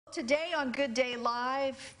Today on Good Day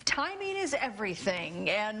Live, timing is everything.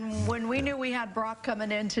 And when we knew we had Brock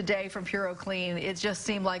coming in today from PuroClean, it just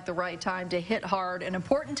seemed like the right time to hit hard. An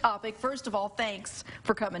important topic. First of all, thanks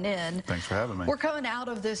for coming in. Thanks for having me. We're coming out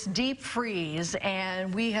of this deep freeze,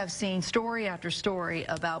 and we have seen story after story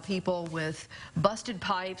about people with busted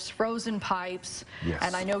pipes, frozen pipes. Yes.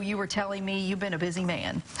 And I know you were telling me you've been a busy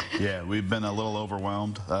man. Yeah, we've been a little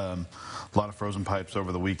overwhelmed. A lot of frozen pipes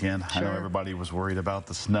over the weekend. Sure. I know everybody was worried about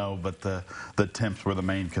the snow, but the temps were the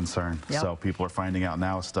main concern. Yep. So people are finding out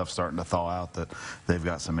now, stuff starting to thaw out, that they've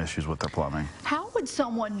got some issues with their plumbing. How would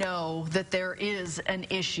someone know that there is an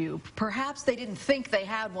issue? Perhaps they didn't think they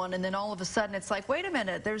had one, and then all of a sudden it's like, wait a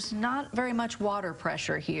minute, there's not very much water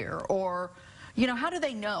pressure here. Or, you know, how do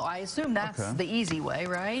they know? I assume that's the easy way,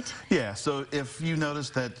 right? Yeah, so if you notice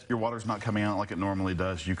that your water's not coming out like it normally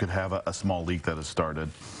does, you could have a small leak that has started.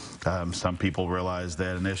 Some people realized they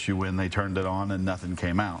had an issue when they turned it on and nothing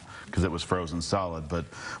came out because it was frozen solid. But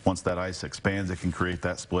once that ice expands, it can create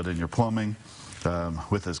that split in your plumbing.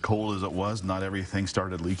 With as cold as it was, not everything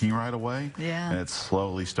started leaking right away. Yeah. And it's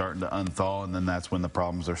slowly starting to unthaw, and then that's when the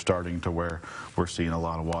problems are starting to where we're seeing a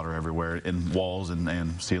lot of water everywhere in walls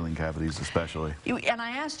and ceiling cavities especially. And I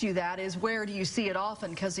asked you that is, where do you see it often?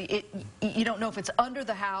 Because you don't know if it's under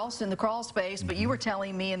the house in the crawl space, but you were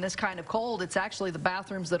telling me in this kind of cold, it's actually the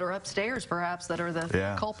bathrooms that are upstairs perhaps that are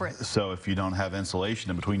the culprit. So if you don't have insulation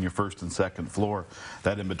in between your first and second floor,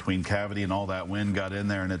 that in between cavity and all that wind got in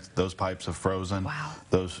there, and those pipes have frozen. Wow.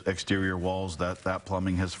 Those exterior walls, that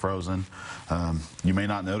plumbing has frozen. You may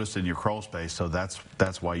not notice in your crawl space, so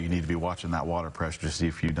that's why you need to be watching that water pressure to see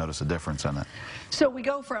if you notice a difference in it. So we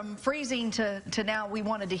go from freezing to now we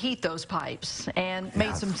wanted to heat those pipes and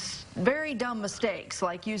made some very dumb mistakes,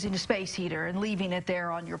 like using a space heater and leaving it there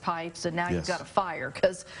on your pipes, and now you've got a fire.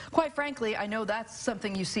 Because quite frankly, I know that's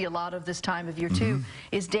something you see a lot of this time of year too,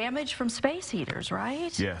 is damage from space heaters,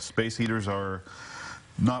 right? Yeah, space heaters are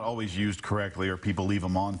not always used correctly, or people leave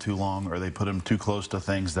them on too long, or they put them too close to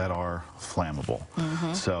things that are flammable.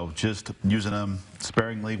 So just using them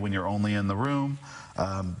sparingly when you're only in the room,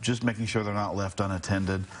 just making sure they're not left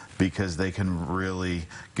unattended, because they can really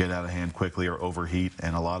get out of hand quickly or overheat,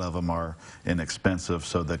 and a lot of them are inexpensive,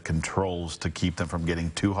 so the controls to keep them from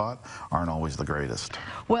getting too hot aren't always the greatest.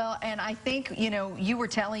 Well, and I think, you know, you were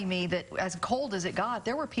telling me that as cold as it got,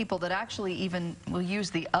 there were people that actually even will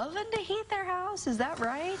use the oven to heat their house. Is that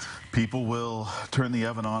right? People will turn the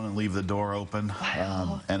oven on and leave the door open.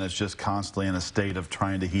 Wow. And it's just constantly in a state of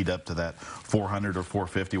trying to heat up to that 400 or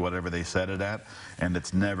 450, whatever they set it at, and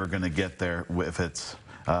it's never going to get there if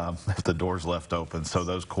the door's left open. So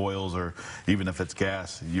those coils, or even if it's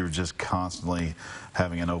gas, you're just constantly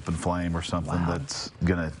having an open flame or something that's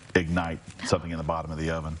going to ignite something in the bottom of the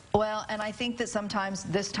oven. Well, and I think that sometimes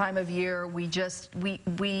this time of year we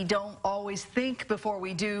don't always think before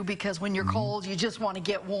we do, because when you're cold you just want to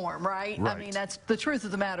get warm, right? I mean, that's the truth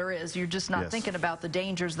of the matter is you're just not thinking about the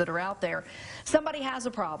dangers that are out there. Somebody has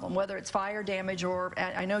a problem, whether it's fire damage, or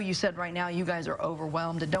I know you said right now you guys are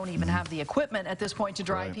overwhelmed and don't even have the equipment at this point to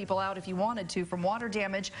dry people out if you wanted to from water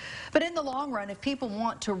damage. But in the long run, if people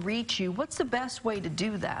want to reach you, what's the best way to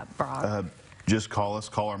do that, Brock? Just call us.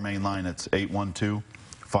 Call our main line. It's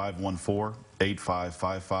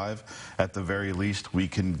 812-514-8555. At the very least, we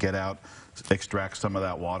can get out, extract some of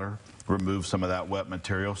that water, remove some of that wet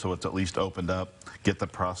material so it's at least opened up, get the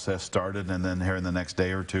process started, and then here in the next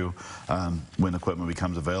day or two, when equipment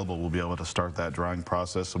becomes available, we'll be able to start that drying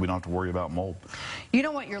process so we don't have to worry about mold. You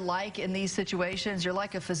know what you're like in these situations? You're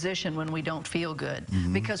like a physician when we don't feel good,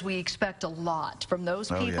 because we expect a lot from those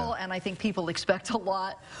people, and I think people expect a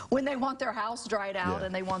lot when they want their house dried out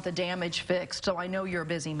and they want the damage fixed. So I know you're a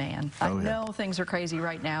busy man. I know things are crazy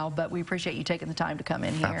right now, but we appreciate you taking the time to come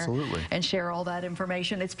in here and share all that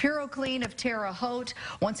information. It's PuroClean of Terre Haute.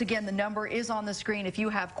 Once again, the number is on the screen. If you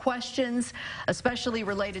have questions, especially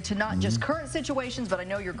related to not just current situations, but I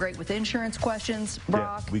know you're great with insurance questions,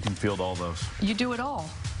 Brock. Yeah, we can field all those. You do it all.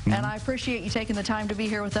 And I appreciate you taking the time to be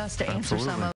here with us to answer some of